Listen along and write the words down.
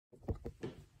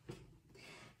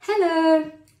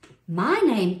Hello, my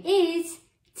name is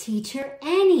Teacher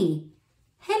Annie.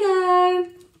 Hello.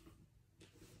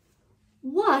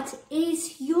 What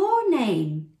is your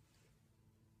name?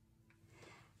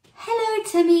 Hello,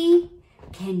 Timmy.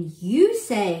 Can you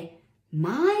say,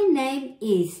 my name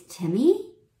is Timmy?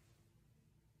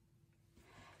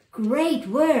 Great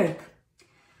work.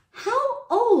 How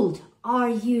old are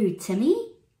you, Timmy?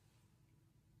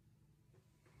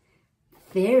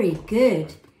 Very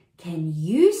good. Can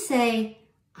you say,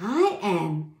 I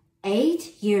am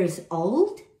 8 years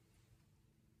old?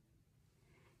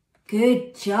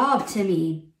 Good job,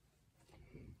 Timmy.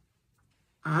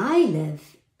 I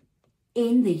live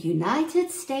in the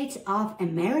United States of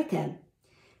America.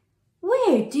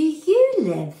 Where do you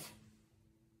live?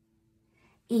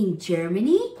 In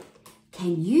Germany?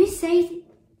 Can you say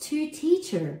to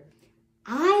teacher,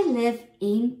 I live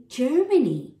in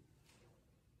Germany?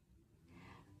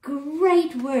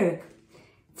 Great work.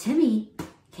 Timmy,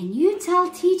 can you tell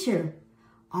teacher,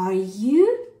 are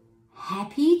you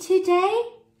happy today?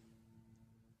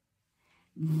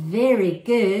 Very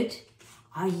good.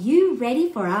 Are you ready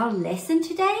for our lesson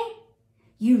today?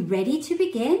 You ready to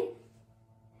begin?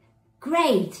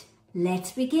 Great.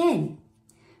 Let's begin.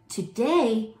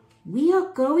 Today, we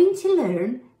are going to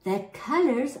learn the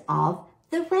colors of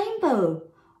the rainbow.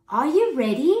 Are you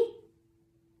ready?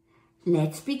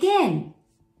 Let's begin.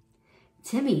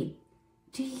 Timmy,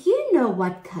 do you know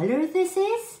what color this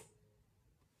is?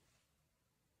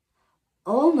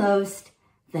 Almost.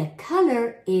 The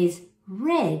color is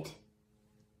red.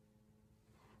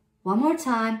 One more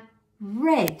time.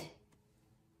 Red.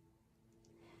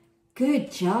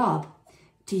 Good job.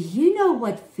 Do you know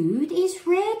what food is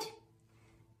red?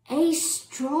 A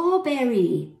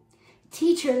strawberry.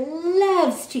 Teacher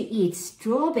loves to eat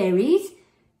strawberries.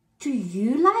 Do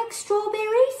you like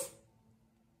strawberries?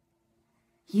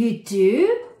 You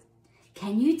do?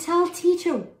 Can you tell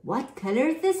teacher what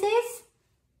color this is?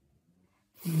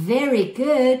 Very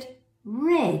good.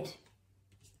 Red.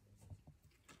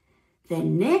 The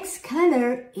next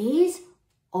color is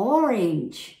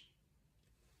orange.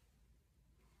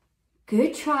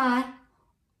 Good try.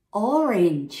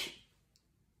 Orange.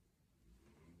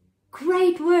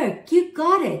 Great work. You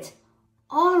got it.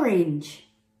 Orange.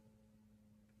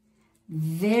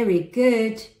 Very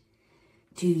good.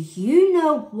 Do you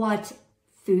know what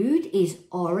food is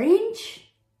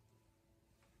orange?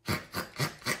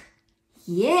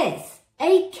 Yes,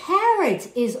 a carrot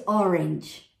is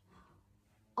orange.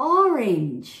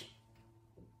 Orange.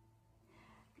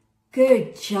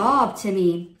 Good job,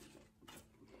 Timmy.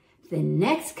 The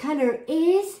next color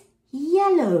is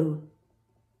yellow.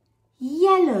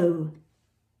 Yellow.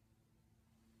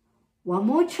 One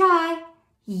more try.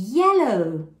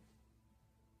 Yellow.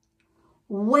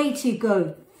 Way to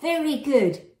go. Very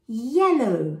good.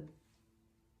 Yellow.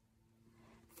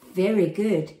 Very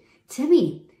good.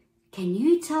 Timmy, can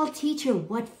you tell teacher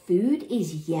what food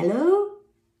is yellow?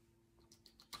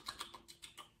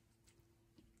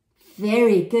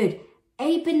 Very good.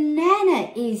 A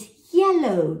banana is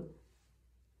yellow.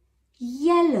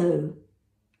 Yellow.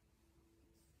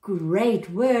 Great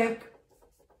work.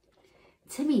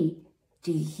 Timmy,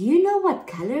 do you know what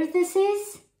color this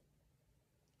is?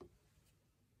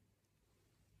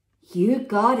 You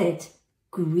got it.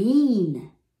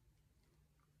 Green.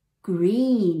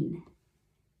 Green.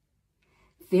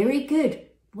 Very good.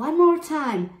 One more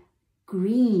time.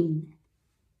 Green.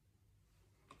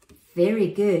 Very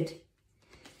good.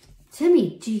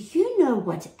 Timmy, do you know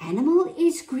what animal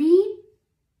is green?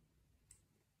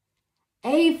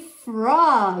 A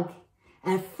frog.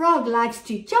 A frog likes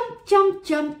to jump, jump,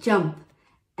 jump, jump.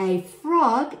 A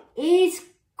frog is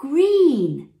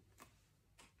green.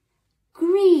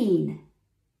 Green.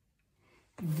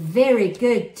 Very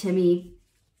good, Timmy.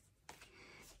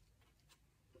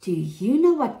 Do you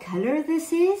know what color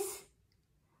this is?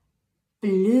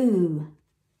 Blue.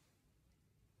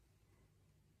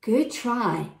 Good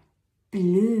try.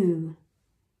 Blue.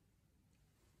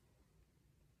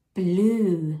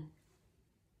 Blue.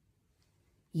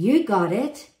 You got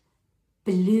it.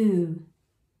 Blue.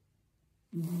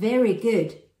 Very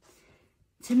good.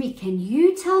 Timmy, can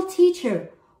you tell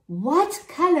teacher what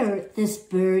color this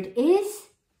bird is?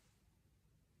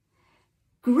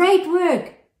 Great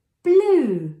work.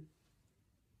 Blue.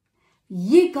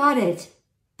 You got it.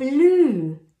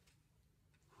 Blue.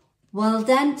 Well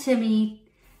done,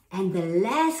 Timmy. And the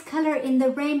last color in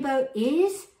the rainbow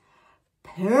is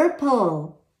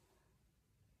purple.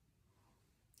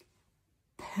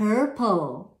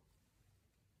 Purple.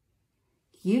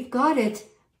 You've got it.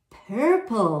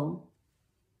 Purple.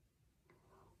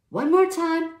 One more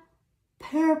time.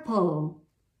 Purple.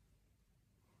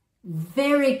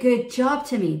 Very good job,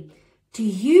 Timmy. Do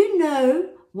you know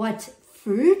what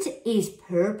fruit is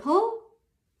purple?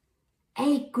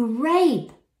 A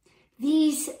grape.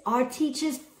 These are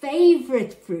teacher's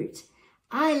favorite fruit.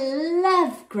 I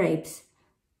love grapes.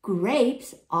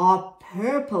 Grapes are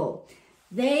purple.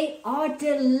 They are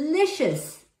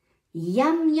delicious.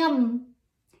 Yum, yum.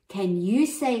 Can you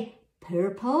say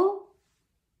purple?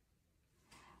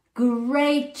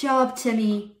 Great job,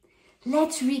 Timmy.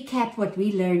 Let's recap what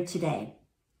we learned today.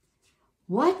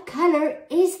 What color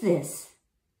is this?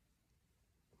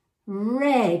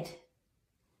 Red.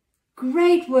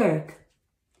 Great work.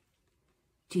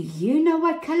 Do you know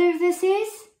what color this is?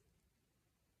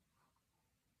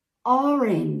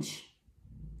 Orange.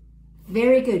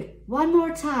 Very good. One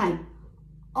more time.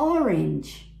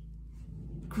 Orange.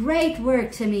 Great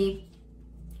work, Timmy.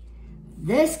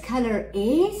 This color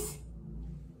is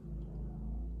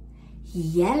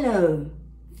yellow.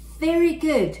 Very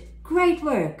good. Great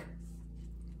work.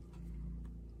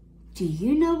 Do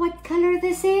you know what color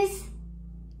this is?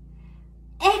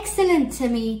 Excellent,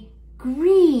 Timmy.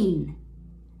 Green.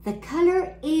 The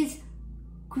color is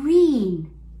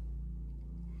green.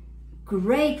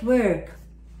 Great work.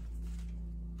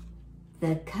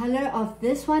 The color of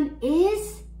this one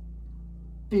is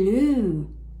blue.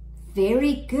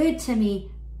 Very good,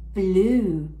 Timmy.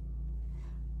 Blue.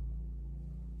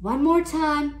 One more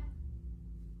time.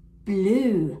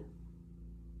 Blue.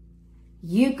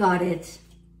 You got it.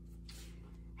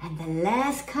 And the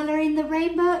last color in the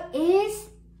rainbow is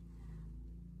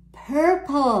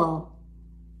purple.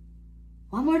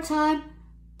 One more time.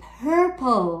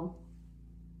 Purple.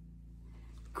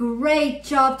 Great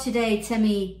job today,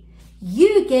 Timmy.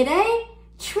 You get a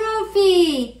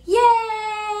trophy.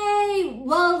 Yay!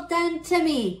 Well done,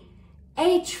 Timmy.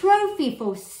 A trophy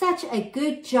for such a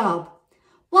good job.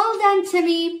 Well done,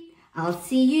 Timmy. I'll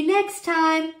see you next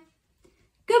time.